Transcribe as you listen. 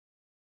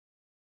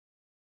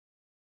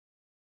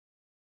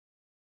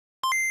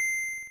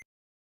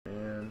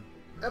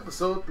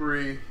Episode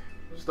 3.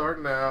 We're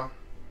starting now.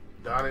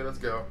 Donnie, let's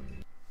go.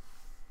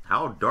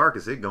 How dark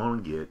is it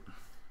going to get?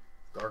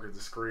 Dark as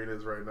the screen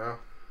is right now.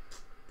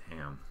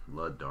 Damn,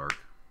 blood dark.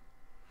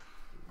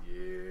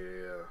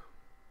 Yeah.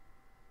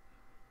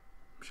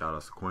 Shout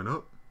outs to Coin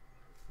Up.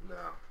 No.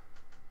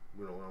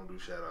 We don't do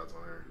shout outs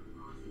on here.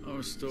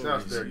 Our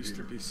stories used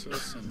to be so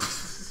simple.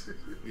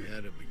 We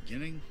had a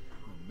beginning,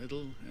 a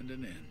middle, and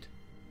an end.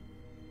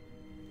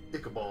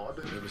 Ichabod.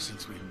 But ever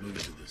since we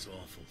moved to this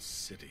awful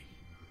city,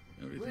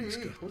 everything's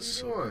Lee, gotten what are you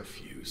so doing?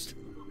 confused.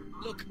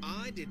 Look,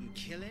 I didn't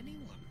kill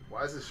anyone.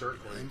 Why is his shirt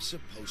clean? I'm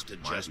supposed to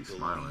Why is just he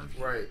believe smiling?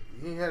 you. Right.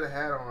 He had a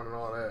hat on and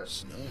all that.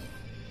 Snow.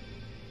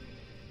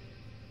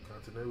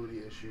 Continuity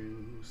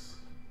issues.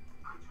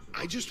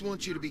 I just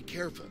want you to be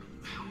careful.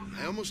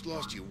 I almost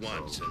lost you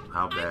once, So, and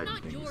how I'm bad do you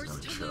not think he's yours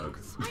going to to chug?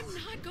 lose. I'm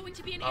not going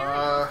to be an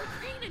area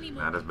crane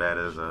anymore. Not as bad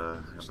as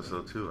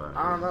episode 2.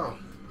 I don't know.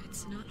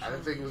 It's not I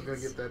didn't think it was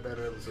going to get that bad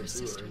at episode 2.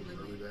 sister It was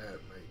Lily. really bad.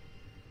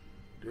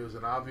 Like, there was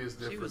an obvious She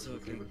difference was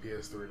between the looking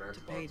PS3 and Xbox. to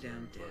pay down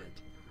One,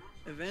 debt.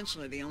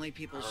 Eventually, the only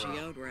people she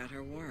owed were at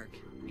her work.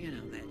 You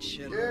know, that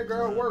shit. but- Yeah,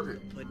 girl, work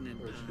it. Pudding and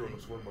She's doing pie.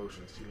 the swim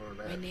motions. She learned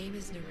that. My name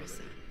is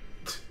Narissa.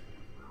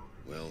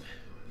 well,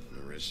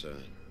 Narissa,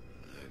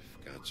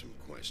 I've got some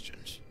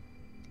questions.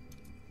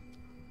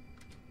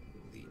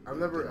 I've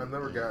never gotten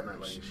that.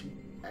 Like, is she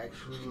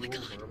actually a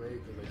Little Mermaid?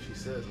 Because like she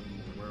says a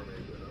Little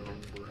Mermaid, but I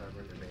don't remember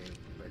having her name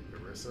like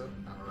Narissa.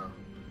 I don't know.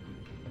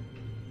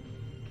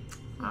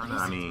 I don't know.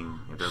 I mean,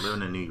 if they're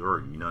living in New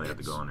York, you know they have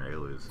to go on their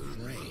aliases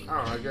Rain. I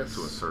don't know. I guess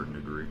to a certain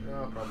degree.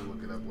 I'll probably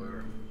look it up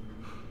later.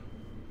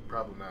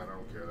 Probably not. I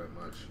don't care that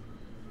much.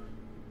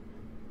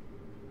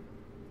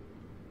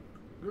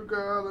 Good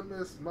girl and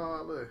Miss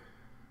Marley.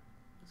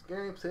 This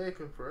game's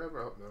taking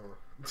forever. Oh, no.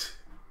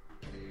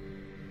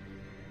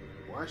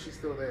 Why is she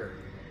still there?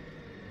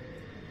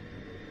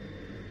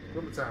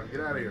 Time, get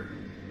out of here.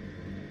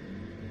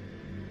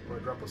 I'm gonna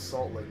drop a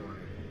salt lake on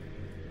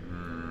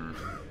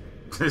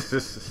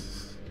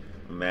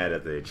I'm mad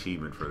at the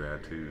achievement for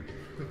that, too.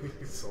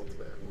 you. Salt's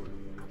bad boy.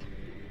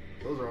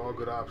 Those are all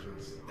good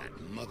options. That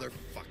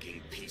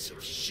motherfucking piece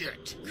of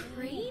shit.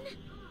 Crane?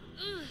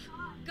 Ugh,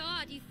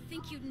 God, you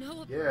think you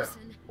know a Yeah.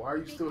 person. Why are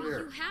you still Maybe here?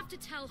 You have to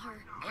tell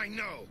her. I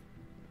know.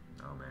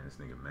 Oh man, this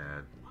nigga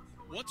mad.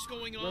 What's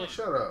going on? Man,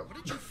 shut up. What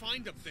did you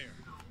find up there?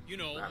 You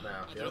know, Not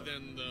now, other yep.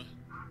 than the...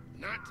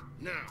 Not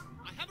now.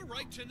 I have a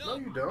right to No, know.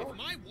 you don't. If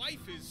my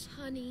wife is...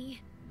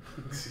 Honey,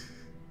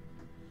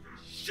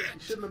 Shit. You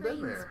shouldn't have been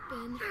Crane's there.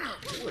 been...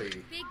 Boy,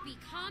 Bigby,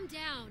 calm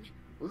down.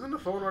 wasn't the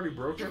phone already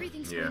broken?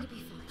 Everything's Yeah. going to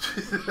be fine.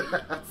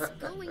 Okay? It's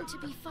going to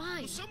be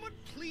fine. Will someone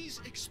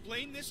please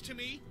explain this to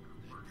me?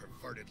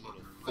 Perverted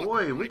little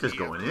Boy, fucker we just might be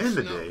going after in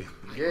Snow. today.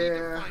 I need Yeah.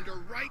 to find her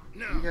right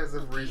now. He has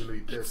every reason to be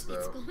It's pissed,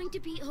 though. going to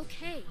be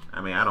okay.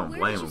 I mean, I don't Where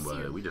blame did him, you see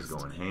but her we just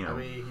last? going ham. I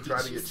mean, he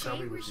tried to she get say chummy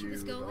where with she you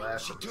was in the going?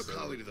 last She took episode.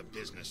 Holly to the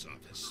business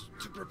office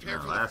to prepare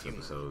Now, for last the funeral.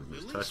 episode, he was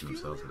Lily's touching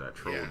himself to that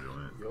troll Yeah.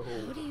 joint. Yo,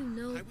 What do you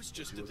know? I was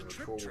just She at the was in a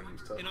trip troll trap, when he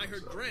was touching and I heard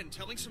himself. Gren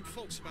telling some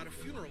folks about a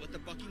funeral at the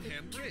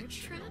Buckingham Trip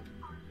Bridge. trap?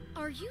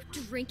 Are you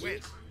drinking?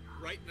 When?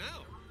 Right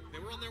now. They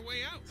were on their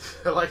way out.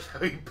 I like how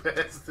he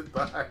passed it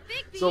by.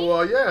 Bigby!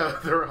 So, yeah,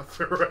 they're out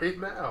there right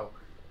now.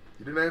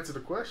 You didn't answer the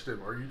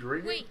question. Are you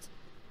drinking? Wait,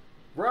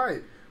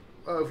 Right.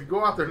 If you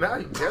go out there now,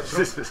 you can catch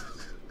them.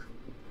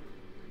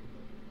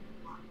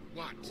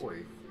 What?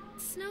 Boy.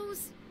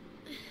 Snow's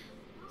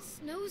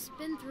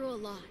been through a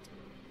lot.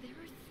 There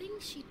are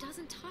things she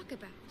doesn't talk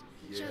about.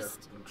 Yeah.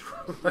 Just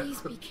please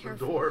be The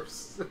careful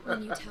dwarfs.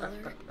 when you tell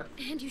her.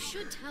 And you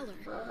should tell her.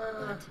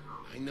 But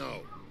I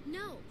know.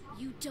 no,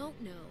 you don't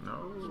know.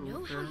 No, You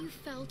know how okay. you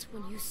felt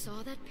when you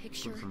saw that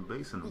picture? some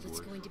bass in the Well, it's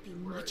voice. going to be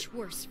much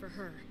worse for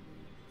her.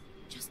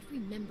 Just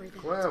remember that.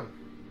 Clem,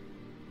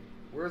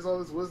 where's all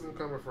this wisdom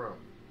coming from?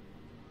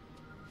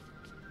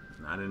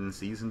 Not in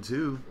season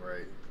 2.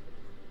 Right.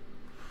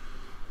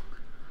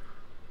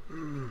 Are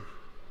you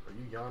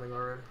yawning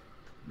already?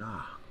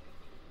 Nah,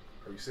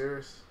 Are you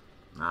serious?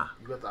 nah,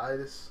 You got the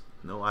itis?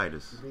 no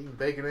itis. You eating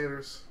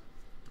baconators?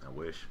 I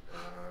wish.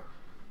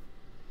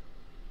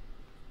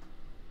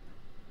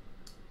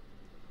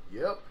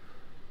 Yep.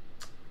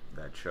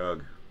 That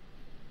chug.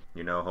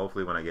 You know,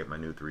 hopefully when I get my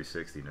new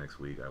 360 next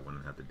week, I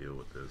wouldn't have to deal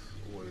with this.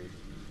 Boy,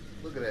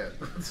 look at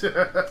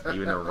that.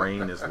 Even the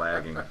rain is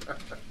lagging.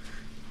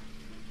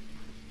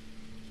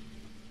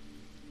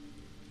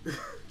 This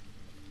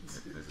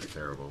is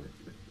terrible.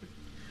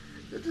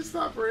 It just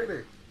stopped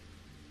raining.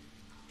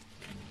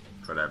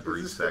 For that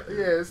brief second.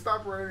 Yeah, it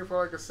stopped raining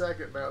for like a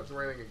second. Now it's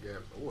raining again.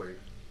 Boy.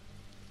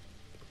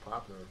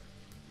 Popping.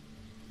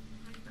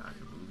 Now I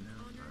can move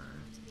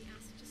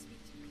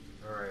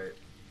now. Alright. Alright.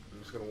 I'm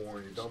just going to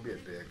warn you. Don't be a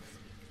dick.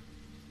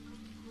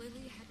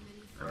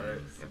 I mean,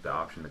 if the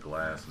option to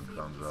glass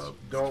comes up,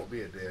 Don't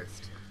be a dick.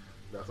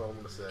 That's all I'm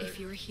going to say. If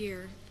you're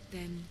here,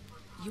 then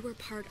you were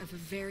part of a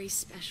very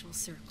special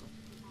circle.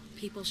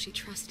 People she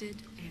trusted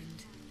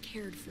and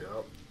cared for.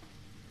 Yep.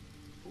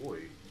 Boy.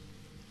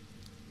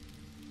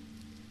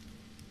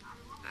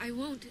 I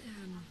won't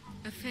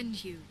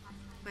offend you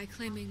by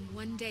claiming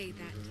one day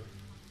that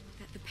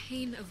the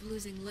pain of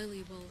losing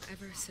Lily will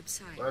ever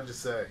subside. What'd I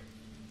just say?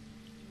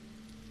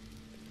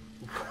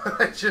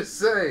 What'd I just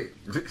say?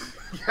 God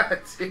I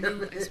damn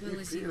know it. as well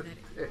as you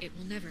that it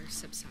will never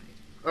subside.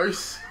 Are you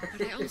serious?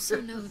 But I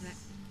also know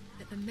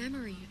that the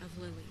memory of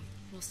Lily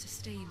will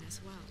sustain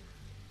as well.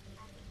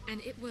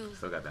 And it will,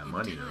 Still got that in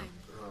money, time,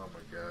 Oh my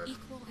god.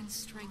 equal in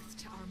strength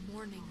to our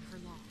mourning her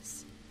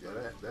loss. Yeah,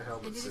 that And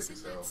helmet's it is sick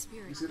as in hell. that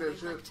spirit You see that that I'd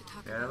shit? like to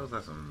talk Yeah, that about looks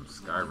like some what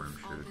Skyrim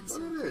you've all been shit. so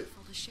Look at it.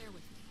 grateful to share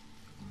with me.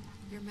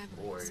 Your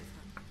memories of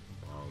her.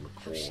 Oh, look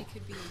How cool. she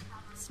could be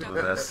What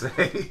did I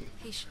stubborn, say?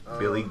 patient,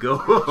 Billy Go.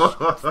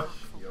 thoughtful.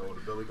 Yo,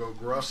 the Billy Go How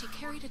gruff. she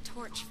carried a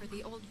torch for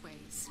the old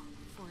ways,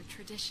 for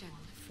tradition,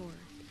 for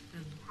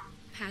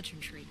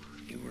pageantry.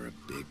 You were a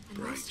big, And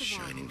bright, most of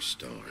all, shining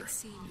star it in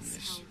seems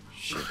this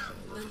how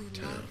shithole of Lily a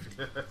town. loved,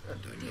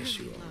 And I miss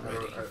you I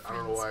already.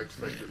 don't know why I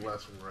expected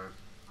less from Ren.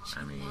 she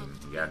I mean,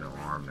 loved you got no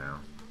being arm around now.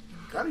 in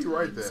How do good you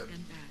write times that?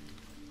 and bad.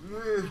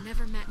 Eh. I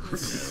never met Now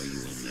Lily. you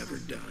will never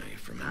die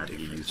from How do you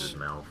use indifference his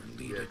mouth? or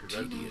lead Yeah, a 'cause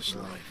that tedious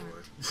in my life.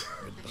 heart that she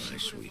Goodbye, would have liked to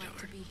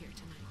sweetheart. be here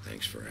tonight.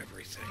 Thanks for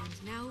everything.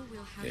 And now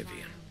we'll have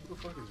Vivian. Who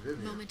the fuck is our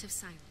Vivian? moment of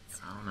silence.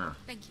 I don't know.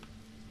 Thank you.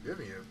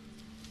 Vivian.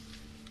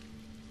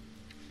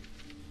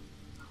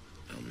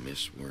 I'll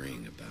miss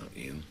worrying about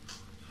you.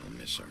 I'll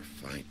miss our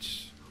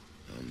fights.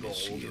 I'll The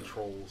miss old you.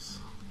 trolls.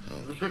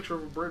 There's a Holly. picture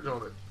of a bridge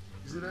on it.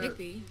 You see that?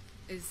 Bigby,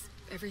 is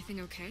everything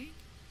okay?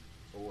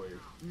 Oh, wait.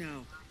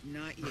 No,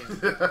 not you.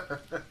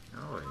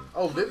 Oh, wait.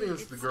 Oh,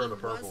 Vivian's It's the girl in the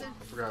he purple. wasn't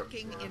I forgot.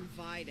 fucking Yeah.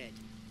 invited.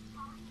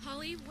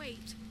 Holly,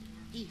 wait.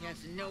 He has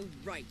no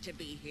right to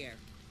be here.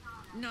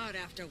 Not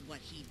after what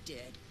he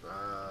did.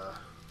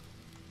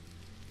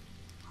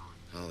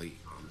 Holly,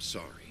 I'm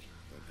sorry,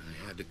 but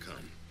I had to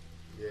come.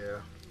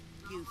 Yeah.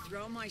 You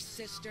throw my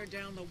sister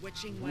down the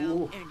witching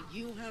well, Ooh. and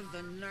you have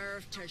the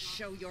nerve to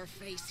show your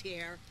face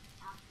here?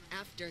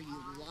 After you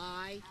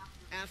lie?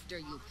 After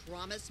you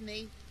promise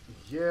me?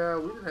 Yeah,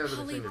 we didn't have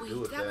Holly, anything to do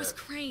wait. with That was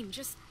Crane.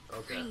 Just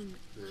Okay. Crane.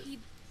 Good. He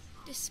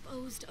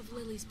disposed of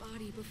Lily's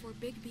body before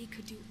Bigby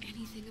could do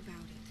anything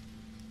about it.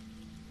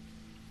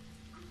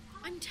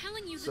 I'm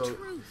telling you the So-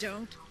 truth.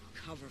 Don't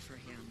cover for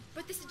him.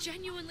 But this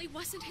genuinely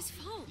wasn't his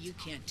fault. You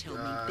can't tell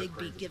Ah, me Bigby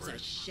Crane's gives a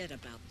right. shit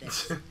about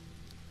this.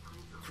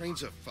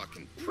 Crane's a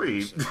fucking Wait.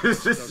 prick, so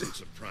this doesn't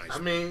surprise I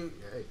me. mean,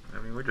 hey, I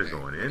mean, we're just Hey,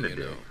 going what in do you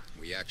today. know?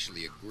 We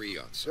actually agree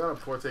on shut up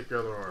before I take your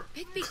other arm.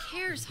 Bigby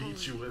cares, Holly.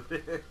 Beat you with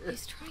it.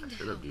 He's trying to Should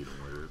help. have beat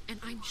him with it. And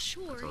I'm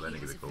sure told that he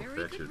nigga has to a go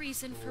very fetch good it.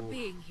 reason for Ooh.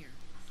 being here.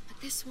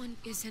 But this one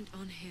isn't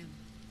on him.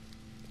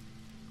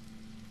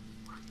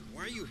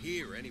 Why are you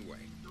here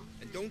anyway?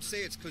 And don't say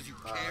it's because you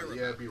care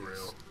Yeah, about be this.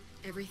 real.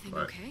 Everything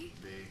Right. okay?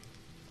 B.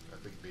 I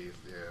think B.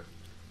 Yeah.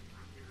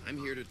 I'm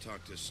here to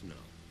talk to Snow.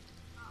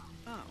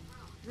 Oh,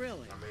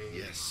 really? I mean,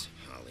 Yes,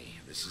 Holly,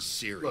 this is look,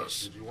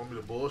 serious. did you want me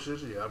to bullshit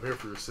you? Yeah, I'm here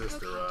for your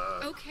sister.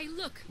 Okay,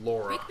 look.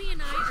 Laura. Bigby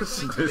and I are going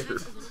to have a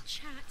little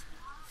chat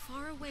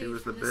far away She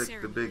was the from the big, the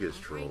ceremony,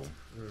 biggest all right? troll.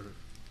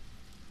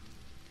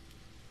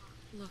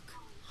 Look,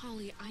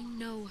 Holly, I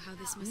know how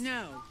this must...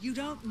 No, you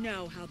don't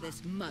know how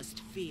this must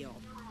feel.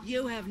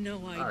 You have no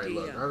All right, idea.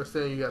 look, I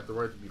understand you got the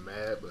right to be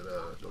mad, but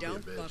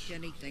Don't be a bitch. fuck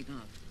anything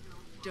up.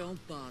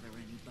 Don't bother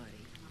anybody.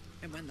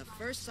 And when the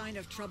first sign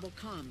of trouble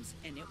comes,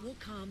 and it will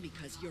come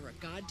because you're a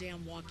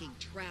goddamn walking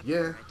trap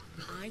Yeah. for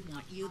it, I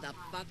want you the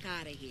fuck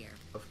out of here.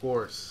 Of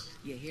course.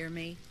 You hear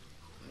me?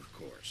 Of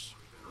course.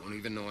 I won't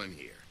even know I'm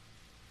here.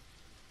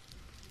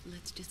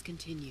 Let's just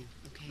continue,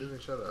 okay? Vivian,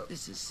 shut up.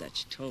 This is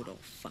such total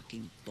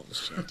fucking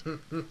bullshit.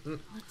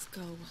 Let's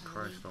go, Holly.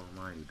 Christ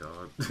almighty,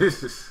 dog.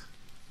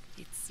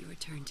 It's your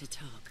turn to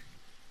talk.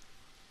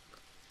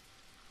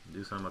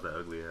 Do something about the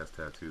ugly ass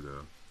tattoo,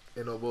 though.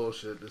 Ain't no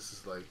bullshit. This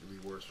is like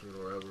the worst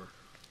funeral ever.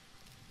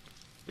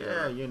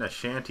 Yeah, you're in a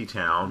shanty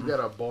town. You got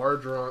a bar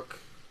drunk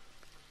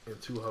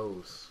and 2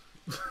 hoes.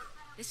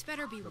 This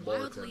better be The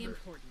wildly bartender.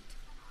 important.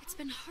 It's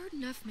been hard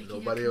enough making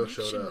Nobody a else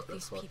connection showed with up. these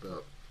That's fucked people.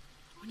 up.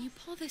 When you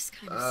pull this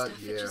kind of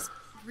stuff, yeah. it just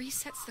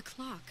resets the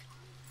clock.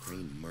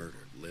 Crane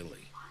murdered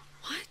Lily.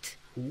 What?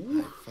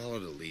 Ooh. I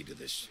followed a lead to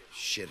this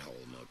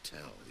shithole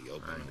motel, the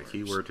Open Alright, the Arms.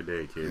 key word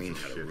today, kids, Crane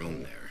is had a shit.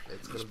 room there.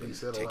 It's and he's gonna be been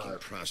said a taking lot.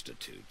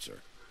 prostitutes, or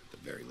at the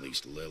very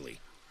least Lily,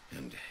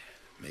 and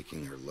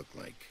making her look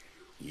like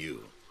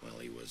you while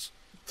he was...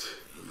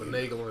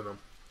 Finagling them.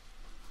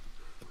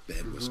 The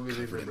bed was Who is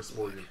covered even in Miss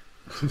blood. Morgan?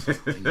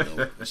 I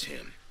know it was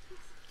him.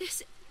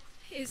 This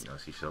is... You know,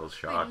 she sells I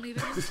shock. don't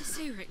even know what to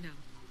say right now.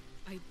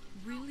 I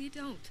really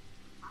don't.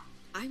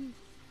 I'm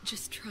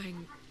just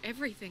trying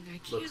everything I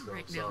can Look, Snow,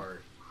 right now. sorry.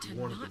 to You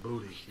wanted the not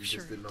booty. make You sure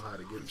just didn't know how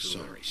to get I'm to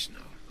sorry, it. Snow.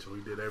 So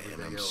we did everything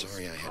And I'm else.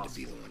 sorry I had to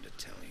be the possible. one to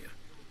tell you.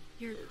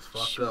 You're It's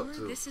fucked sure up,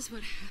 too. this is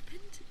what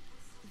happened?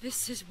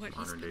 This is what he's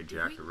Modern day been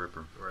Jack doing? the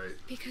Ripper. Right.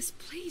 Because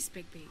please,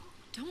 Bigby,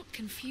 don't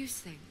confuse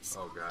things.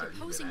 Oh, God.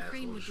 Deposing you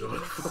Crane would be the been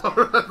next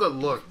asshole. step. The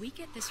look. If we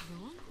get this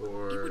wrong,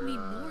 Or, it would mean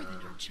more than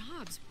our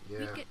jobs. yeah.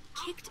 We'd get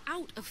kicked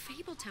out of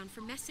Fabletown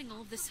for messing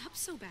all of this up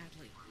so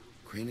badly.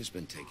 Crane has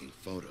been taking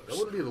photos. That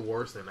wouldn't be the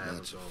worst thing that happened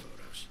Lots to of him.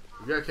 photos.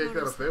 We got kicked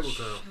out of Photos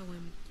that Fabletown. show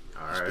him. He's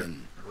Alright.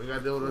 been We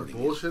gotta deal with that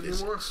recording his bullshit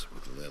anymore? visits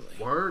with Lily.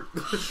 Word?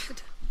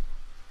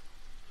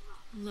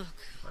 Look,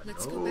 But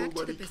let's go back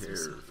to the nobody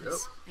business cares.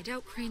 office. I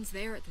doubt Crane's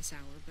there at this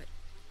hour, but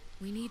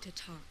we need to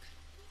talk.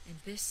 And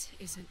this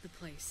isn't the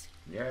place.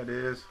 Yeah, it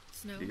is.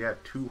 Snow? You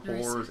got two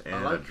Nerissa? whores and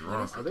I a like,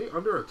 drunk. are they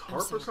under a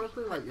tarp sorry. or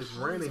something? Like, it's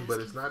Paul was raining, but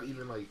it's asking not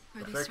even, like,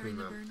 Are they affecting starting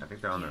to them. burn? I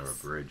think they're on Yes.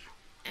 a bridge.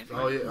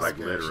 Oh, yeah, Like,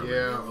 okay. literally. Yeah,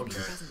 We're leaving okay.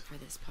 present for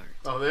this part.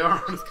 Oh, they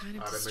are? She's kind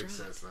of Oh, that makes distraught.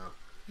 sense now.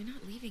 You're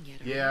not leaving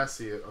yet, are Yeah, I you?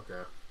 see it.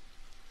 Okay.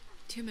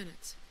 2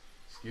 minutes.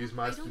 Excuse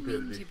my I don't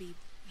mean to stupidity. be,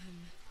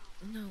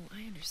 no,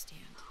 I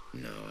understand.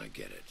 No, I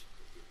get it.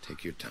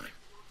 Take your time.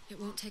 It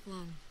won't take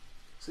long.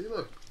 See,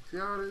 look. See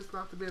how it is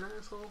not to be an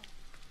asshole?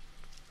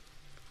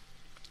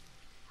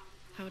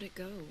 How'd it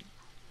go?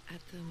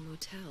 At the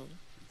motel?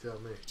 You tell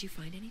me. Did you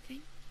find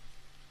anything?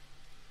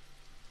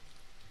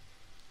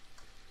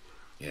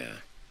 Yeah.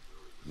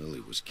 Lily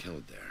was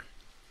killed there.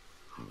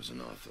 It was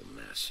an awful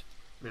mess.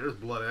 I mean, there's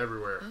blood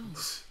everywhere. Oh.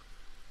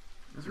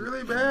 It's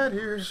really bad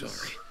here.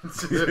 Sorry.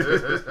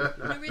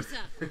 Nerissa.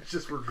 It's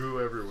just for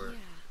goo everywhere.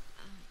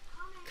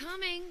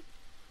 Coming.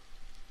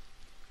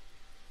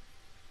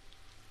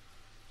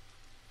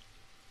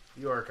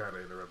 You are kind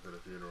of interrupting a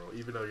funeral,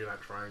 even though you're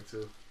not trying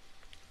to.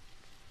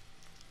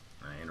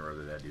 I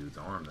interrupted that dude's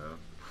arm though.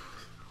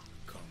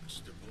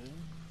 Constable.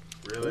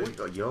 Really?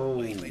 Oh, yo.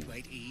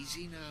 Wait.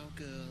 Easy now,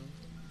 girl.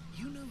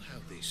 You know how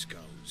this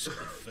goes. The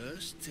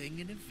first thing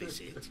in a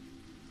visit,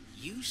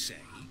 you say,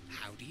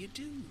 how do you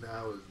do?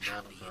 Now is How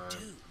not do the you time.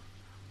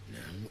 do?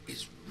 Now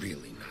is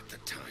really not the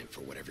time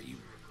for whatever you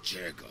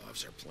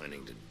jerk-offs are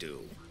planning to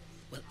do.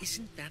 Well,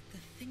 isn't that the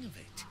thing of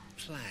it?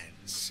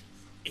 Plans.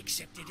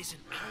 Except it isn't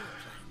our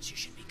plans you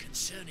should be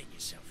concerning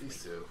yourself These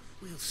with. two.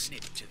 We'll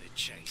snip to the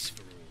chase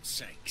for all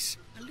sakes.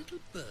 A little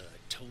bird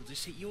told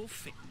us that you're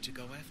fit to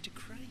go after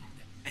Crane.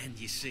 And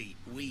you see,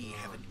 we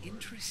have an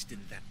interest in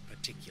that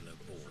particular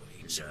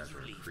boy. So guys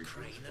are you leave creepy as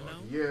Crane fuck.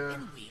 alone, Yeah.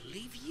 and we'll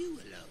leave you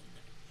alone.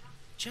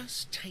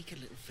 Just take a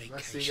little vacation. I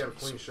see you got a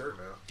clean or so. shirt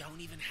now.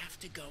 Don't even have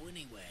to go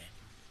anywhere.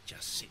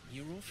 Just sit in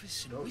your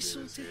office and Don't do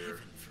whistle this to here.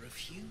 heaven for a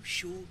few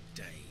short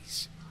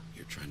days.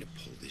 You're trying to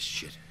pull this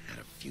shit at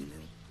a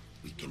funeral?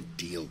 We can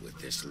deal with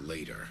this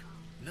later.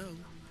 No,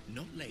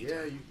 not later.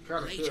 Yeah, you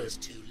kind of Later's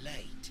should. too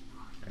late.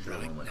 That girl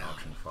Right went now.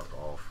 auction fuck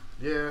off.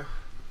 Yeah.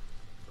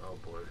 Oh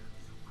boy.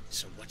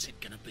 So what's it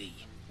gonna be?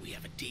 We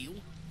have a deal?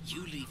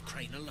 You leave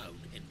Crane alone,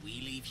 and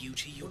we leave you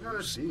to What kind of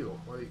yours.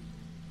 deal? Like.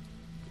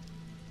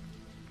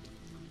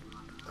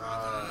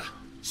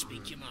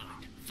 Speak your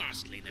mind.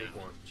 Fastly Pick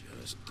now. one.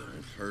 Just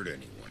don't hurt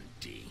anyone,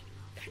 D.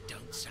 That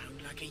don't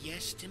sound like a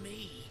yes to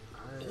me.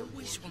 I am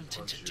Always going wanted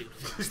punch to you. do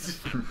things the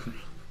fun way.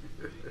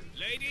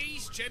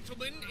 Ladies,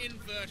 gentlemen,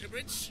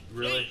 invertebrates.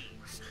 Really?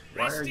 Please,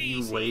 Why rest are you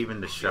easy.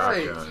 waving the Right.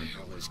 shotgun? What the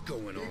hell is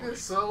going You on? did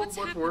so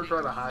much work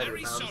trying to hide it.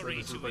 Very Now it's sorry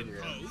like to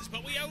impose,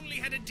 but we only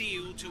had a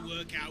deal to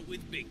work out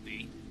with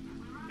Bigby.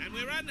 And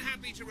we're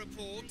unhappy to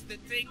report that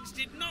things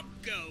did not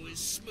go as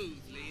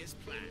smoothly as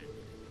planned.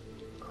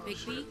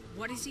 Bigby,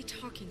 what is he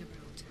talking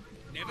about?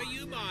 Never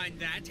you mind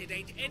that, it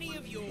ain't any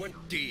of your...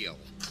 What deal?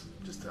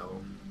 Just tell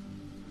him.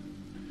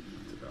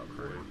 It's about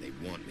Crane. They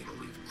want me to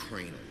leave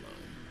Crane alone.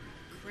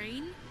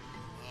 Crane?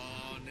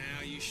 Oh,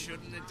 now you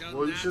shouldn't have done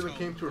Well, you that, should have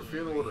came to a old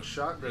funeral boy. with a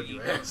shotgun, you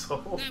Really?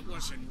 asshole. That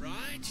wasn't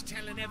right,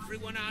 telling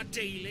everyone our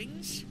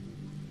dealings.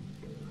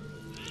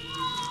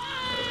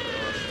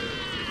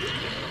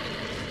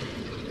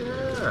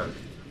 Yeah.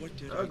 What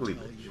did Ugly I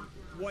tell bitch. you?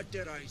 What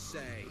did I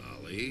say?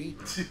 Ollie?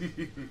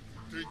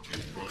 Think you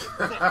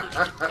motherfuckers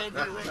can come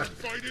here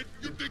uninvited?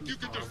 You think you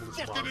can just Harmless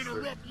fucking monster.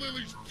 interrupt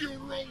Lily's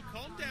funeral?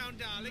 Calm down,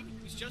 darling.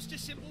 It's just a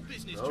simple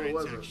business No, it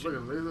wasn't. transaction.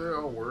 Look at them. They're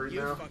all worried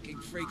You now. fucking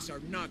freaks are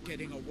not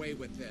getting away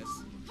with this.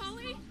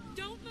 Holly,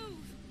 don't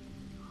move.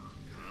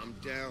 Calm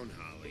down,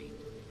 Holly.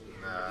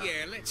 Nah.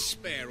 Yeah, let's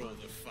spare all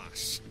the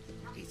fuss.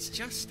 It's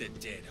just a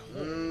dead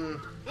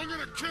horse. I'm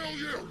gonna kill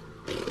you!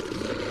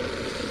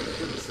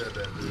 Shouldn't have said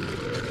that,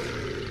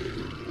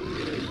 dude.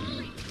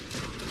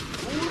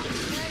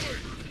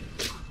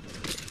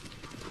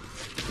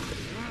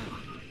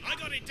 I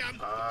got it done.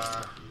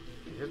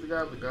 You hit the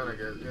guy with the gun, I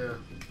guess. Yeah.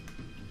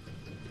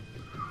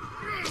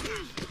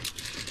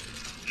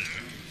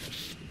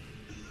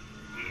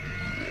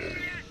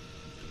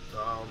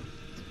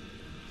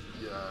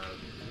 Yeah.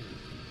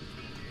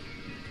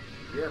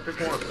 Yeah, pick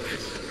one.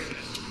 This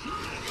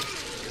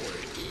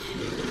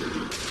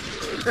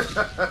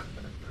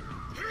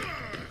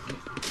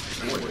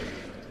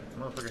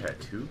motherfucker had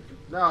two?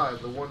 Nah,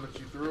 the one that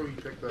you threw, he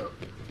picked up.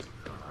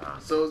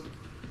 So,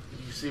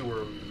 you see where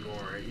we're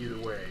going, right? Either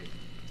way.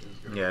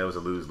 Yeah, it was a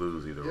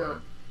lose-lose either Yeah. way.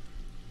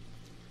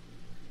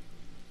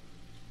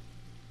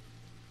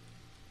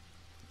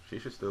 She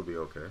should still be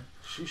okay.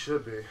 She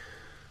should be. I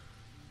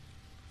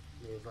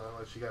mean, it's not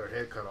like she got her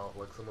head cut off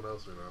like someone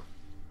else we know.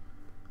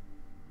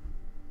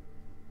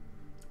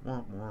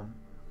 Womp womp.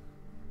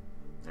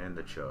 And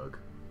the chug.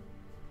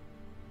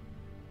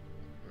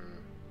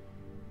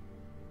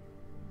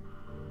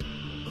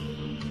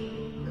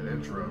 That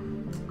intro.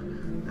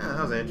 Yeah,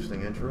 that was an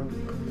interesting intro.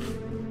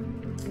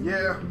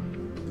 Yeah.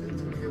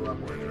 It's gonna get a lot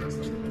more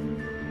interesting.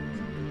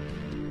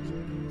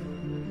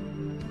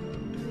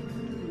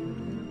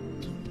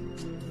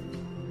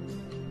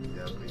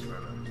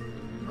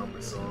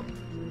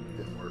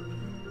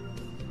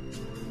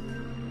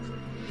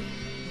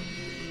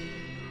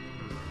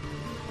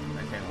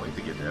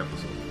 wait to get to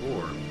episode 4. You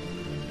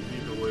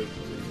need to wait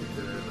until you get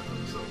to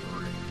episode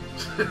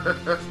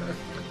 3.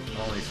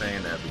 I'm only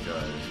saying that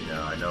because, you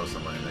know, I know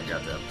somebody that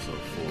got to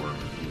episode 4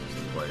 and refused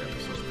to play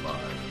episode 5.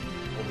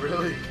 Oh,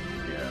 really?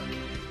 Yeah.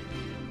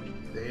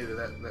 They hated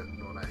that.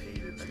 No, not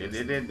hated. They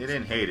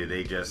didn't hate it.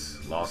 They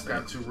just lost it.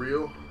 Got too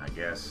real? I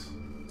guess.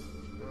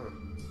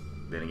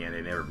 Then again,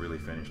 they never really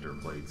finished their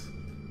plates.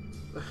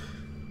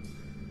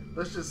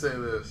 Let's just say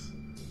this.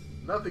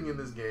 Nothing in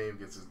this game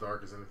gets as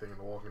dark as anything in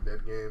the Walking Dead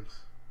games.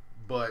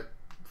 But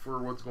for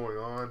what's going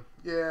on,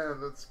 yeah,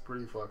 that's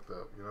pretty fucked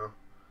up, you know?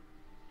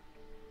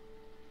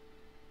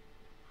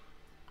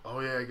 Oh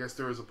yeah, I guess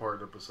there is a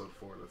part in episode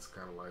 4 that's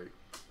kind of like...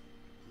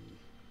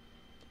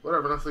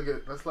 Whatever, let's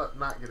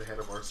not get ahead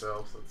of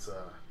ourselves. Let's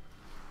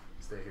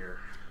stay here.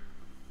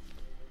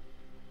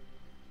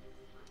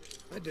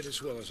 I did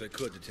as well as I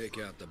could to take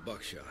out the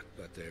buckshot,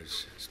 but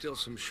there's still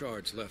some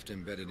shards left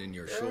embedded in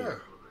your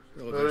shoulder.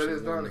 They'll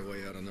eventually worm their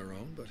way out on their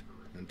own, but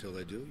until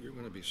they do, you're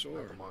going to be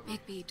sore.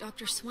 Bigby,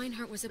 Dr.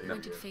 Swineheart was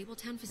appointed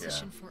Fabletown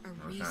physician for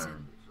a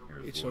reason.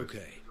 It's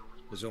okay.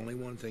 There's only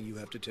one thing you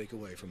have to take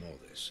away from all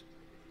this.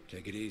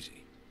 Take it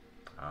easy.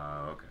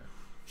 Okay.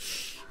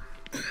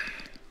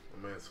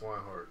 My man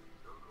Swineheart.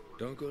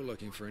 Don't go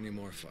looking for any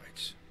more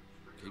fights.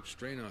 Keep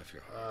strain off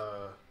your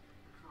heart.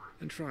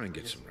 And try and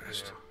get some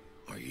rest.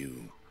 Are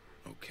you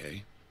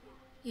okay?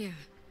 Yeah,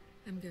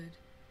 I'm good.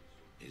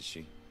 Is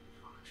she?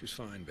 She's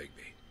fine,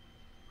 Bigby.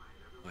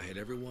 I had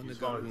everyone that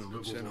got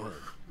wounded sent home.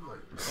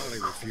 Holly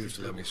refused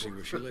to let me see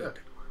where she lived,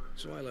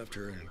 so I left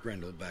her and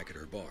Grendel back at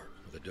her bar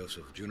with a dose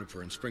of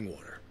juniper and spring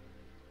water.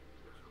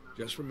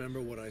 Just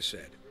remember what I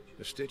said.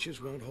 The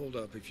stitches won't hold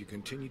up if you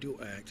continue to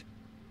act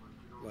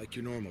like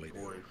you normally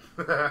do.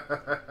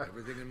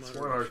 Everything in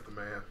moderation. Swineheart's the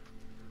man.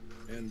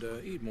 And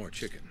eat more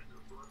chicken.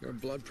 Your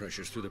blood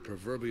pressure's through the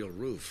proverbial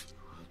roof.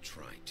 I'll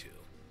try to.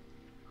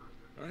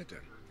 All right then.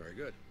 Very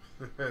good.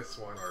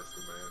 Swineheart's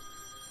the man.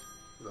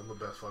 I'm the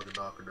best fucking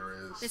doctor there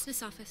is.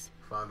 Business office.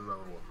 Find another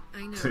one.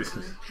 I know.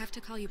 I'll have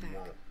to call you back.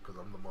 Won't, because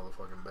I'm the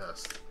motherfucking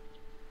best.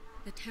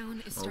 The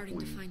town is starting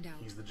to find out.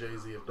 He's the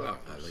Jay-Z of Well,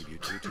 doctors. I'll leave you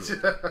two to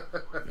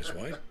it. Miss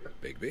White,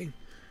 Bigby.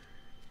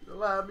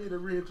 Allow me to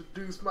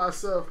reintroduce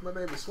myself. My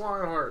name is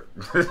Swineheart.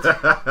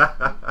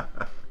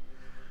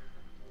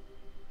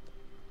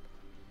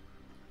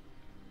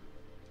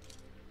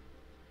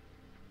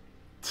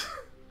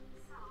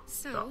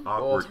 So,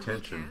 awkward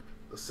tension.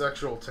 The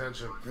sexual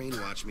tension. Crane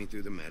watched me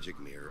through the magic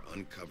mirror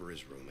uncover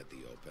his room at the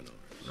open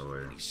arms. No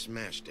way. And he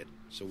smashed it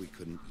so we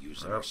couldn't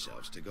use it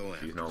ourselves to go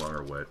after. He's no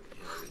longer wet.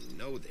 And we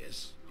know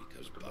this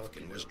because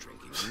Buffkin was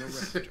drinking in the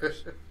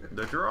rafters.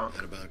 The drunk.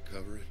 That about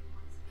cover it?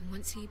 And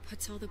once he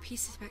puts all the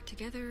pieces back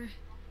together,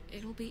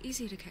 it'll be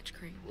easy to catch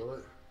Crane. Will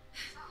it?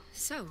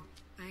 So,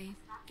 I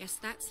guess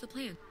that's the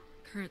plan,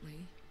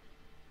 currently.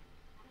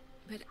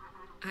 But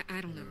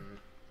I don't know.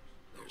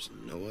 There's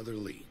no other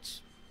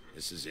leads.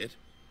 This is it.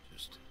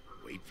 Just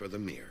wait for the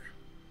mirror.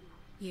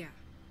 Yeah.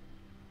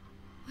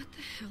 What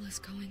the hell is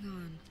going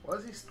on? Why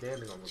is he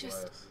standing on the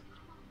glass?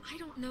 I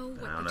don't know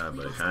what I don't know,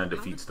 but it kind of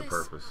defeats the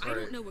purpose. I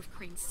don't know if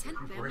Crane sent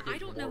them. I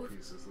don't know if...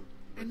 Pieces,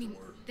 I mean,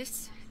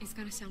 this is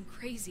gonna sound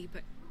crazy,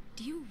 but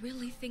do you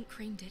really think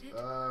Crane did it?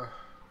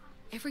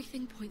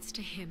 Everything points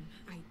to him.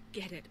 I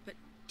get it, but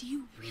do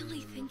you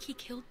really think he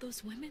killed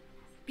those women?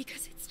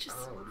 Because it's just...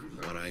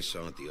 What I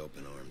saw at the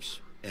open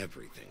arms,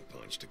 everything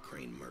points to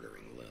Crane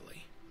murdering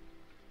Lily.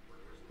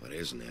 What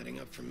isn't adding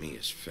up for me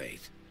is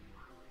Faith.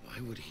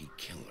 Why would he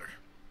kill her?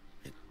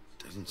 It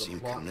doesn't seem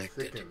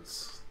connected.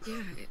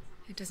 Yeah,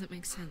 it doesn't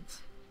make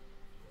sense.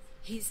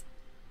 He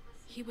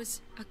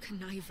was a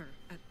conniver,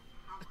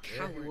 a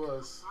coward, yeah, he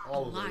was.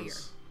 All a liar.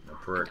 A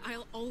prick. And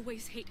I'll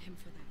always hate him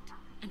for that.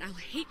 And I'll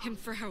hate him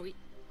for how he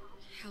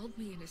held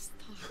me in his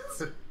thoughts.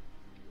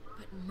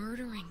 But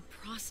murdering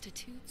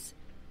prostitutes?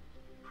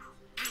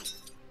 Ow!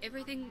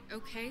 Everything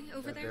okay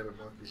over there?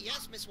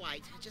 Yes, Miss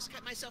White. Just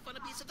cut myself on a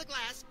piece of the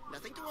glass.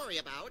 Nothing to worry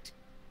about.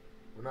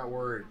 We're not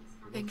worried.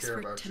 We Thanks don't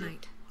care for about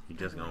tonight. He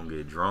just gonna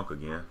get drunk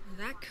again.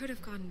 That could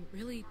have gone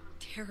really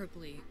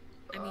terribly.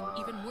 I mean,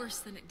 even worse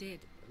than it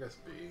did. I guess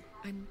B.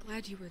 I'm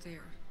glad you were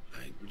there.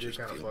 We just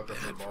kind of fucked up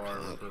her bar.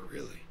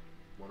 Really?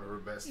 One of her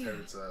best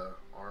tenants'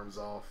 arms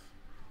off.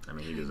 I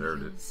mean, he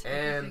deserved it.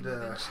 And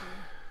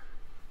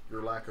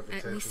your lack of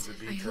At attention least to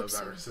I detail hope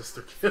got her so.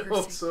 sister For her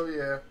killed. sake. So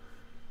yeah.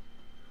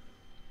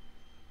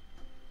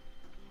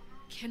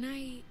 Can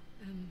I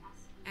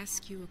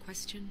ask you a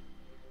question?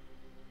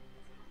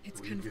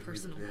 It's Will kind you of give me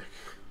the personal.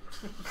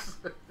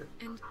 dick?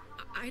 And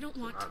I don't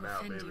want to Not now,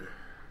 offend baby. you, Got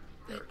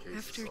but a case of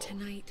after salt.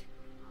 tonight,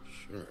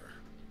 Sure.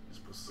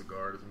 Just put a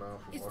cigar in his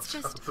mouth and It's walks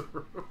just- out the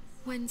room.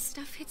 when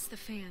stuff hits the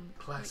fan,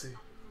 Classy.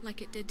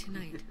 like it did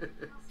tonight,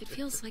 it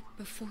feels like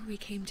before we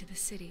came to the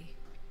city.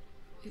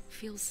 It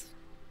feels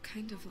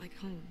kind of like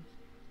home.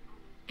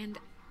 And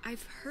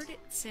I've heard it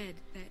said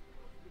that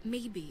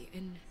maybe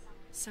in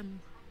some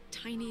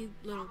tiny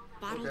little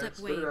bottled Okay, up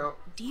spit way, it out.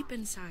 deep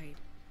inside,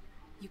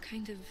 you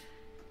kind of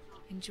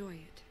enjoy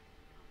it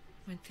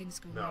when things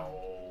go wrong.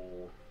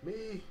 No.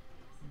 Me?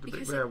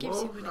 Because it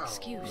gives you an No.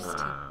 excuse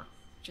to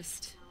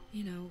just,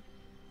 you know,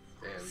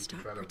 Damn, you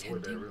Stop can try to avoid that,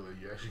 pretending. really.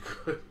 You actually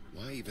could.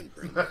 Why even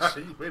bring this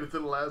You made it to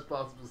the last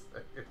possible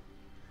second.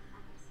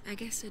 I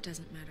guess it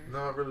doesn't matter.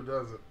 No, it really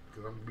doesn't.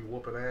 Because I'm going to be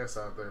whooping ass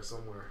out there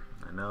somewhere.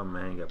 I know,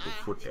 man. You got to put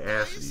foot to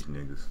ass with these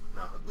niggas.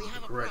 No, We the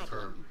have a correct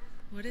problem. term.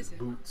 What is it?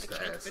 Boots I to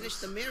can't asses. finish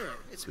the mirror.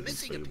 It's Could be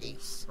missing a playable.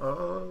 piece.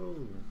 Oh.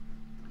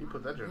 You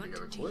put that joint What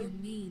together do quick. you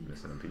mean?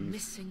 Missing a piece.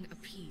 Missing a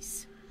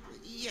piece.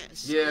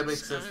 Yes. Yeah, it it's,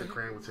 makes sense that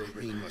Crane would take it.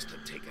 Crane must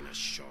have taken a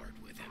shard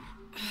with him.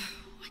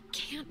 I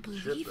can't Shit,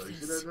 believe though. You see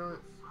this. that joint?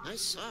 I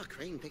saw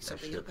Crane pick That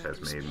something ship up has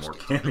after he made more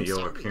smashed it. I'm cameo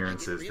sorry, I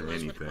appearances didn't than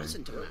realize what it was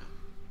anything. until now.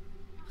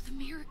 The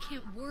mirror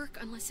can't work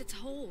unless it's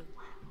whole.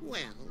 Well,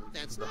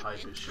 that's The not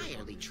hype is shit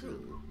entirely on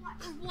true.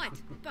 What,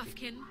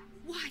 Buffkin?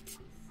 What?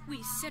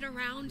 We sit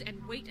around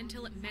and wait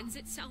until it mends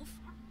itself?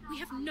 We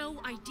have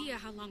no idea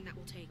how long that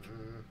will take.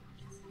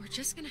 We're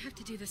just gonna have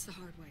to do this the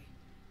hard way.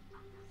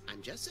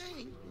 I'm just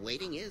saying,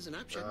 waiting is an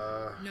option.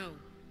 No.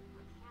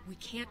 We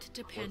can't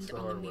depend What's the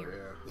on the hard way?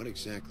 mirror. What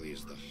exactly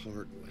is the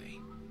hard way?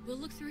 We'll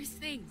look through his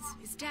things,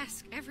 his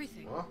desk,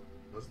 everything. Well,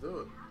 let's do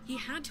it. He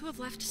had to have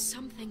left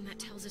something that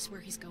tells us where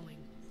he's going.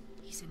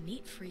 He's a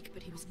neat freak,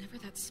 but he was never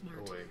that smart.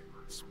 Oh, wait.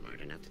 Smart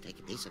enough to take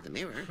a piece of the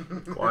mirror.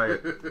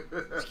 Quiet.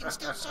 We can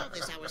still solve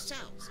this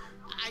ourselves.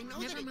 I know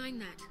that Never it...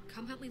 mind that.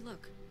 Come help me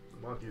look.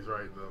 The monkey's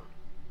right, though.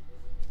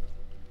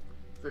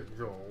 Stick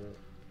your own.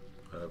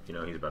 You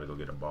know, he's about to go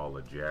get a ball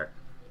of Jack.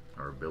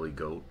 Or a Billy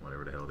Goat,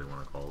 whatever the hell they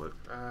want to call it.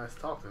 Let's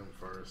talk to him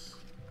first.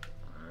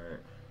 Alright.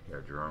 He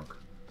got drunk.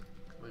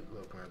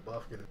 Look, man,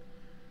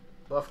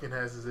 Buffkin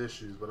has his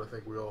issues, but I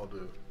think we all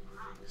do.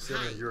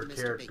 Considering you're a Mr.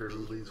 character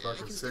Bigby. who leaves I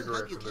fucking can still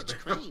help cigarettes you in the,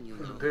 catch damn, Crane, you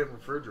in the know. damn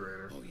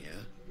refrigerator. Oh, yeah?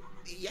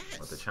 Yes.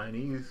 What, the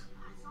Chinese?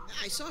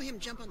 I saw him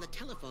jump on the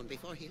telephone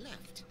before he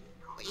left.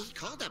 He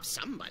called up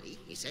somebody.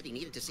 He said he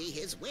needed to see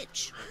his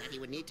witch. That he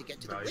would need to get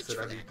to the No, he witch said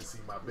for I that. need to see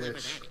my Whoever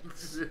bitch. that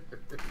is.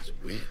 His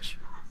witch?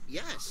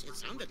 Yes, it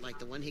sounded like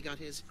the one he got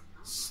his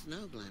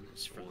snow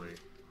glamours from. Boy.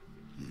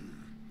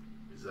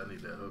 Because I need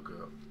that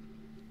hookup.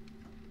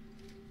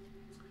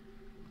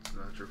 It's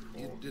not your fault.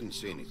 You didn't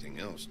see anything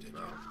else, did you?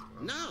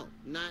 No,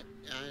 not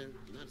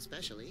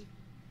especially.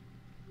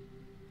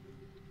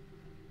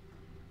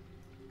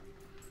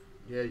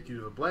 Yeah, you can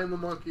either blame the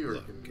monkey or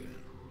Look, you can...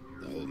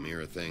 the whole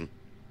mirror thing,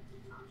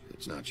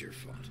 it's not your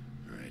fault,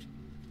 all right?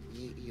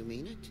 You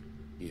mean it?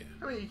 Yeah.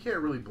 I mean, you can't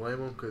really blame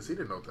him because he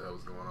didn't know what the hell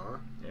was going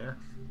on. Yeah.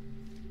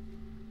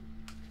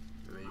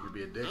 And then you could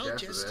be a dick I'll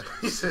after just- that.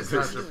 He says it's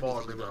not your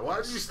fault. They're like,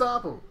 why did you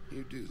stop him?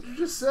 You do that. You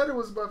just said it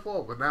was my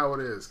fault, but now it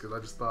is because I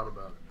just thought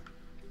about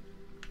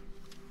it.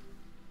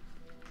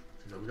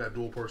 You know, we got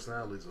dual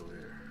personalities over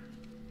here.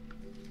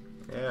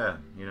 Yeah,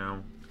 you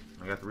know,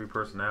 I got 3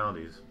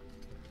 personalities.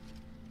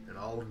 And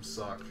all of them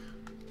suck.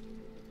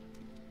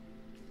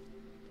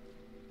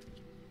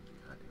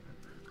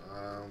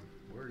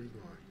 Where are you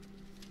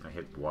going? I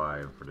hit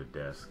Y for the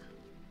desk.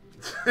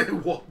 He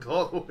walked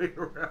all the way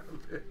around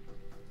it.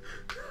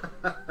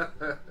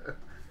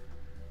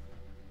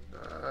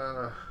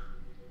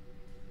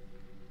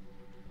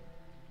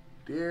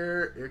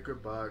 Dear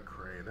Ichabod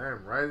Crane, I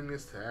am writing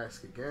this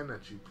task again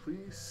that you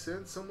please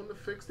send someone to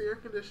fix the air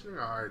conditioning.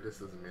 Alright, this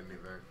doesn't mean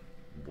anything.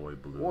 Boy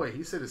blue. Boy,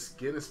 he said his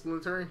skin is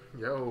splintering?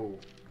 Yo.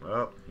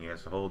 Well, he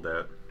has to hold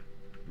that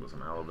with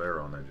some aloe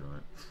vera on that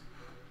joint.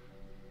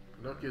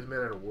 Pinocchio's made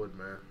out of wood,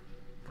 man.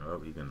 Oh,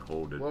 he can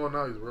hold it. Well,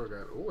 no, he's a real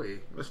guy. Oi.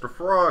 Mr.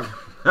 Frog!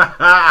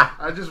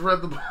 I just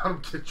read the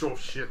bottom. Get your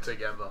shit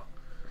together.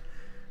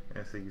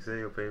 Yeah, so you say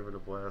you'll pay for the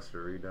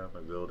plaster, redone my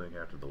building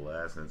after the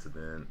last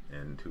incident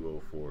in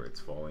 204.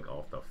 It's falling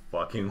off the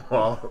fucking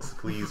walls.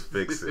 Please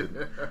fix it.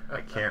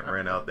 I can't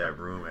rent out that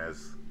room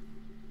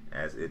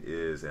as it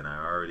is, and I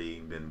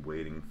already been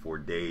waiting for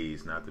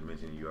days. Not to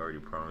mention you already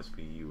promised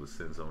me you would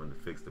send someone to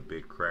fix the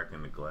big crack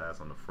in the glass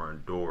on the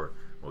front door.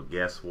 Well,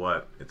 guess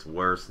what? It's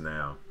worse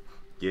now.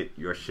 Get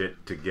your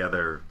shit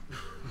together.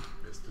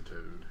 Mr.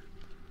 Toad.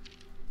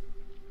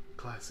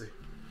 Classy.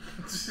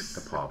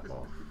 The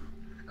pop-off.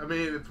 I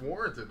mean, it's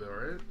warranted though,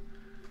 right?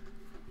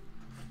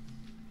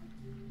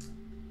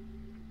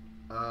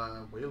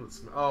 Waylon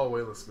Smith. Oh,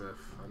 Waylon Smith.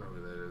 I know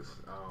who that is.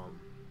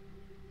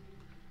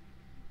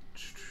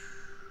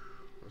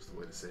 What's the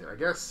way to say it? I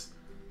guess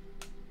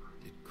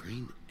Did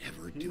Crane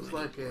ever he do was any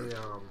like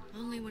work?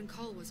 Only when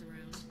Cole was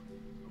around.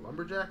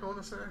 lumberjack, I want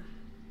to say.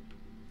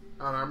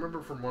 I don't know, I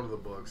remember from one of the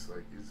books.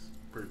 Like, he's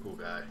a pretty cool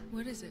guy.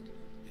 What is it?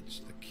 It's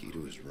the key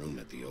to his room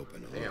at the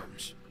open Damn,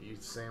 arms. he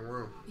used the same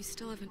room. You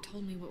still haven't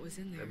told me what was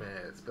in there. That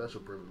man had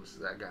special privileges.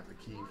 I got the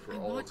key for I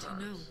all want to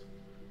times. know.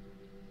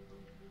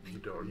 You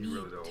don't. You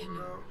really don't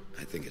know.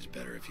 I think it's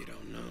better if you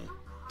don't know.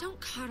 Don't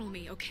coddle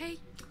me, okay?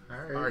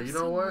 Alright, you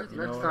know what?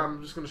 Next time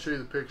I'm just gonna show you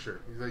the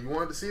picture. He's like, you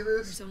wanted to see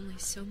this? There's only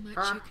so much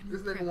Huh? you can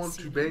This nigga regret wants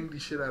to seeing. bang the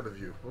shit out of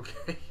you,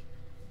 okay?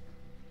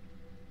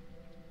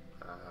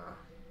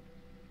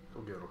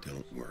 Go get him.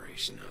 Don't worry,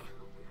 Snow.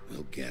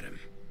 We'll get him.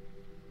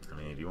 I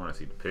mean, if you want to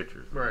see the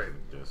pictures, Right.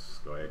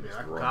 just go ahead and I just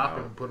can throw them copy them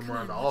out. and put them Come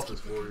around the on, let's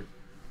office keep for you.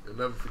 You'll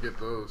never forget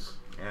those.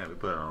 Yeah, we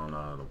put it on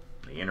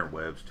the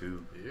interwebs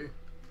too. Yeah. You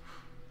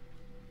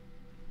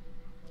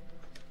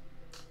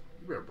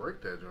better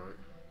break that joint.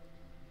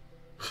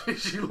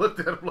 She looked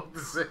at him like the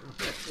same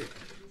way.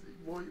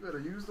 Boy, you better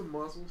use the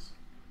muscles.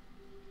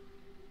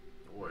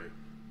 Wait.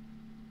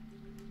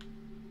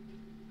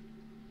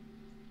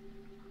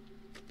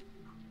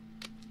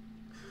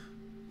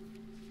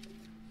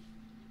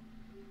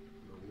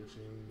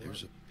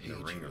 There's a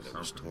page here that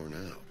was torn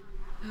out.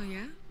 Oh,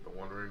 yeah? The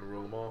one ring to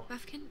rule them all?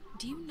 Buffkin,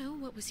 do you know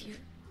what was here?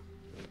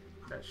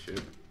 That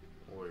shit.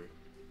 Wait.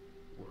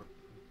 What?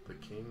 The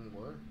king,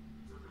 what?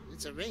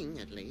 It's a ring,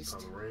 at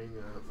least. A ring?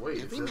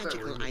 Wait, every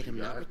magical item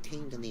not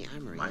retained in the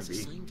armory is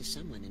assigned to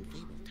someone in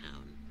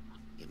Fabletown.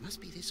 It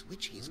must be this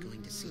witch he's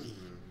going to see.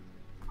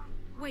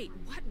 Wait,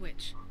 what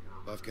witch?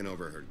 Buffkin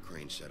overheard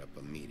Crane set up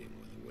a meeting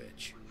with a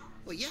witch.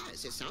 Well,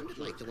 yes, it sounded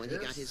like the one he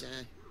got his,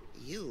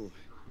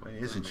 Why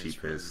isn't she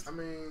pissed? I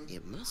mean,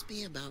 it must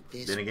be about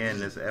this. Then again,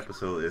 this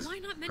episode is Why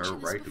not her mention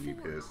this right to be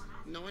before? pissed.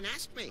 No one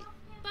asked me.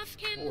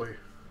 Buffkin! Boy.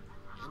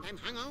 And I'm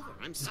hungover.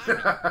 I'm sorry.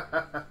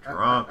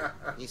 Drunk.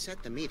 He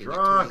set the meeting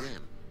Drunk. at 2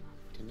 a.m.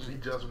 tonight. He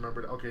just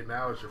remembered. Okay,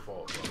 now it's your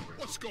fault.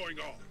 What's going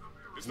on?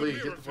 Is Lee, the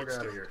mirror get the fuck fixed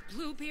out of up? here.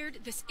 Bluebeard,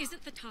 this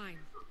isn't the time.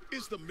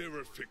 Is the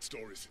mirror fixed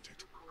or isn't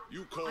it?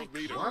 You I called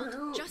me to... Why the hell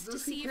called just to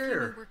does he see if you care?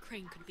 knew where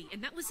Crane could be,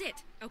 and that was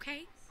it,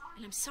 okay?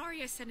 And I'm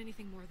sorry I said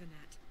anything more than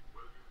that.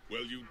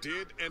 Well, you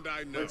did, and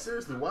I know. Like,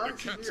 seriously, why the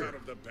is he cat's here? out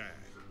of the bag.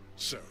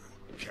 So,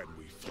 can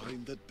we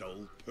find the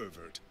dull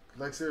pervert?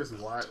 Like, seriously,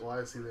 why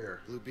is he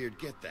there? Bluebeard,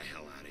 get the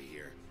hell out of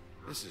here.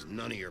 This is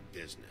none of your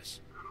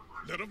business.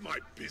 None of my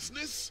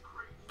business?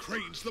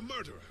 Crane's the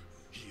murderer.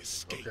 He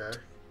escaped. Okay.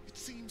 It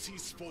seems he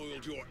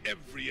spoiled your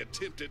every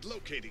attempt at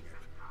locating him.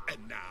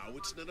 And now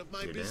it's none of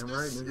my You're damn business.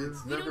 right, nigga.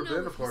 It's We never don't know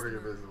been a if part of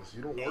he's your the business.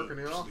 You don't work in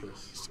the office.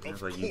 Please,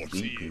 Sounds of like you course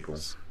beat he people.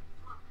 is.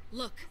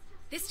 Look,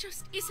 this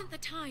just isn't the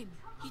time.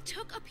 He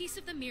took a piece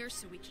of the mirror,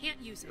 so we can't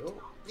use it.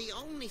 Yo, The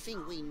only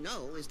thing we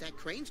know is that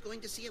Crane's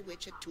going to see a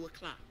witch at 2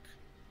 o'clock.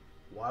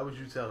 why would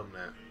you tell him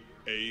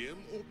that? AM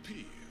or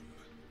PM?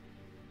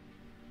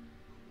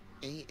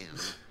 A.M.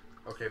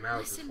 Okay, now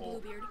it's his Listen,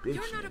 fault. Bluebeard, Bitch,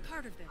 you're not a nigga.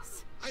 part of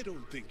this. I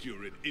don't think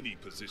you're in any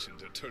position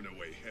to turn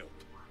away help.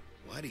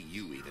 Why do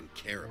you even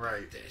care Right.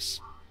 about this?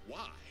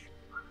 Why?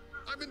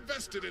 I'm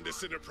invested in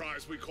this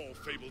enterprise we call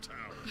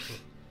Fabletown.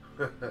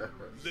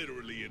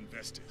 Literally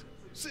invested.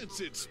 Since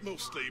it's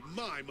mostly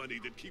my money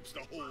that keeps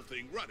the whole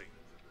thing running.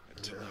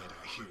 And tonight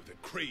I hear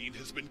that Crane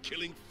has been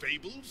killing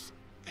fables,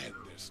 and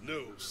there's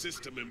no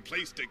system in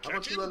place to How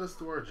about catch you let him. us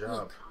do our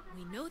job? Look,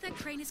 we know that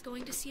Crane is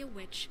going to see a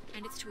witch,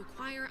 and it's to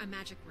acquire a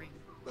magic ring.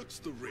 What's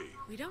the ring?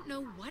 We don't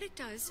know what it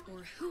does or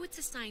who it's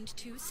assigned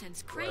to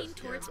since Well, Crane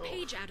that's tore its Gandalf.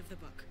 page out of the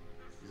book.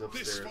 He's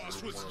upstairs. This in farce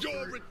room was 103.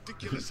 your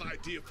ridiculous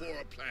idea for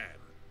a plan.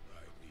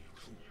 I mean,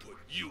 who put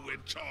you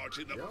in charge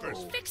in the Yo.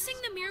 first Fixing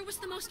the mirror was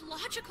the most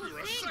logical You're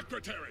a thing.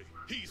 secretary.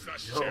 He's the Yo.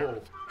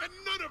 sheriff. And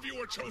none of you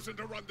were chosen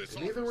to run this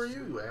And neither were office.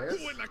 you, ass.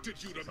 Who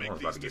elected you to Someone's make about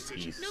these to get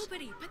decisions? peace.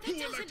 Nobody, but Who that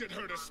doesn't... elected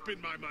her to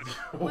spend my money?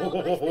 Well,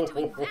 I've been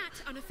doing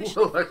that unofficially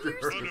for elected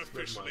years her? now.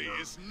 Unofficially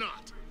is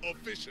not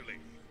officially.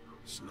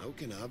 Snow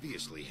can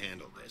obviously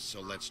handle this,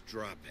 so let's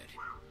drop it.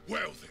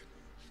 Well then,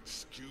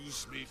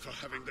 excuse me for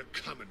having the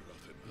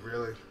Commonwealth in mind.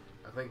 Really?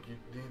 I think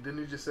didn't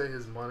you just say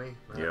his money?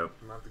 Not, Yep.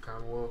 Not the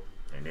Commonwealth.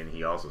 And then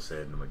he also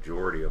said the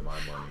majority of my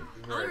money.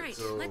 All right,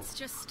 so let's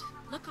just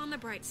look on the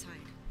bright side.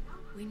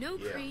 We know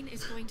Yeah. Crane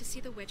is going to see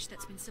the witch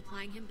that's been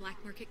supplying him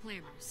black market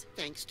glamours.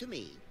 Thanks to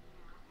me.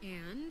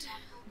 And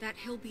that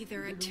he'll be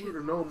there at 2. you would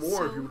have known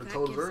more if So you would have that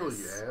told us gives earlier,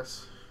 you us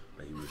ass.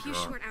 But he a was few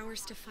drunk. short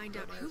hours to find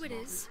out who it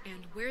is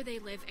and where they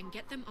live and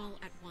get them all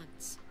at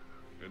once.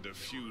 And a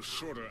few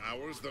shorter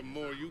hours, the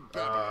more you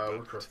babble We're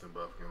about it. trusting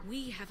Buffkin.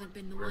 We haven't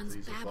been the Rest ones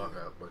he's a fuck babbling.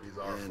 up, but he's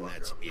our And fuck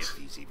that's up. if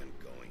he's even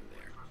going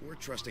there. We're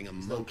trusting a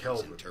no monkey's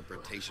Kelvin.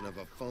 interpretation of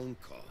a phone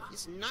call.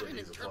 It's not But an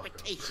he's a fuck up.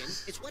 interpretation.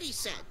 It's what he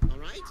said, all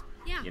right?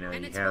 Yeah, You know,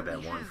 and you it's have what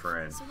that we one have.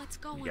 friend. So let's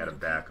go You on gotta it,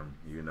 back okay? him.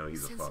 You know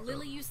he's a Since fuck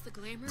Lily up. used the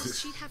glamours,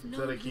 she'd have So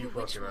known they who keep the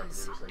witch fucking up.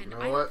 was. They're just like, And you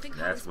know I what? don't think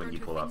That's Hollis when you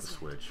burned pull her out the things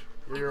switch.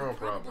 well. You're your It own would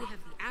probably problem. have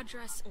the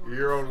address or You're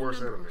your own phone worst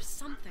number enemy. or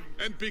something.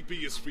 And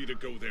Bigby is free to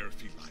go there if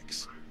he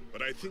likes.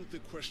 But I think the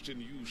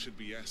question you should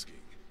be asking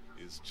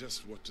is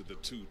just what do the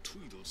two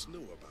Tweedles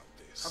know about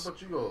this? How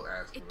about you go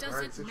ask him, It all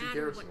right? doesn't Since you matter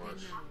care what so they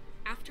much. know.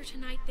 After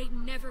tonight, they'd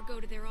never go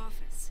to their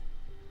office.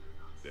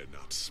 They're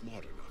not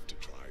smart enough to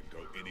try and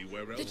go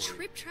anywhere The else.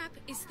 trip trap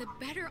is the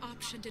better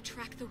option to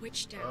track the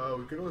witch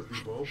down. We can always do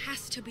That both.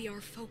 has to be our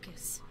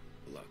focus.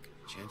 Look,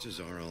 chances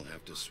are I'll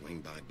have to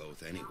swing by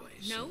both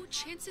anyways. No,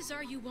 chances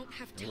are you won't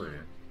have Wait,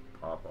 time.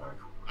 pop off.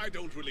 I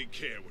don't really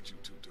care what you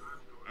two do.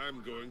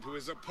 I'm going to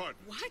his apartment.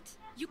 What?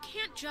 You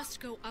can't just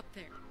go up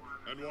there.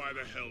 And why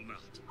the hell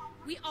not?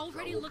 We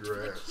already Whoop looked your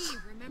for the ass. key,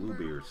 remember?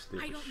 Bluebeard's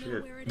stiff I as don't know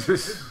shit. where it is.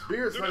 His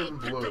beard's Then not I'll even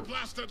pick the blue.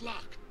 blasted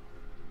lock.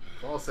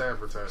 False Wasted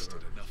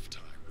advertisement. enough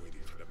time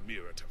waiting for the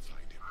mirror to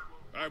find him.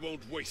 I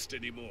won't waste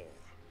any more.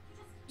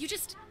 You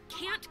just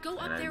can't go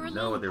up And I there alone.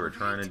 know what they were all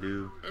trying right? to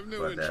do, I've no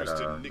but that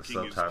interest in the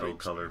nicking his subtitle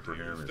drapes, color for if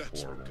him is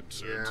that's horrible. what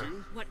concerns Yeah.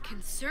 you. What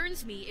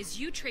concerns me is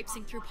you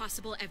traipsing through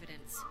possible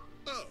evidence.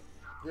 Oh,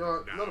 You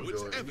know, now let him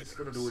it's do it. evidence. He's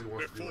gonna do what he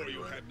wants to do Before you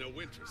anyway. had no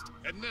interest,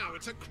 and now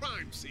it's a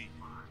crime scene.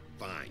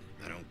 Fine,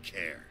 I don't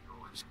care.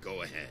 Just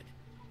go ahead.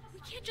 We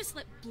We can't just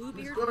let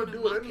Bluebeard gonna run do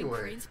it amok in anyway.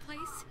 Crane's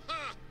place.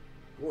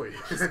 Boy.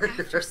 He's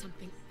after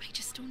something. I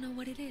just don't know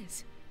what it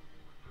is.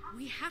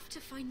 We have to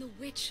find the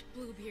witch,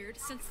 Bluebeard,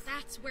 since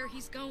that's where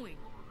he's going.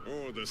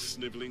 Or the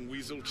sniveling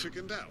weasel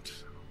chickened out.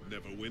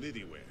 Never went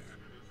anywhere.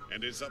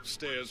 And is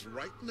upstairs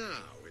right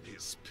now in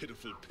his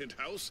pitiful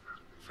penthouse,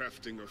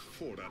 crafting a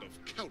fort out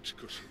of couch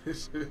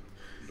cushions.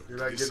 You're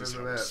not This getting is into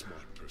how a that.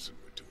 smart person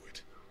would do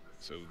it.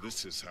 So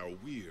this is how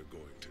we're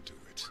going to do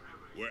it.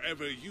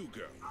 Wherever you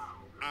go,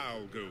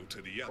 I'll go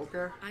to the other.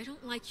 Okay. I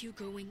don't like you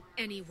going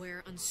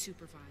anywhere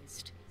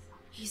unsupervised.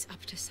 He's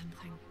up to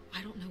something.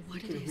 I don't know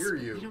what He it can is. hear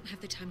you. We don't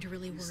have the time to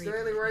really He's worry.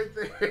 standing about right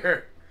it.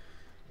 there.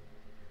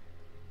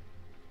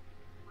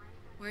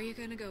 Where are you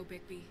gonna go,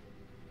 Bigby?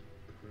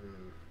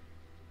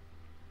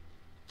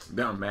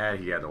 Now I'm mad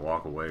he had to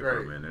walk away for a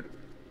Right. minute.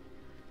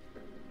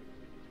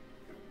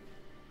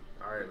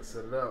 Alright, let's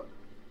set it up.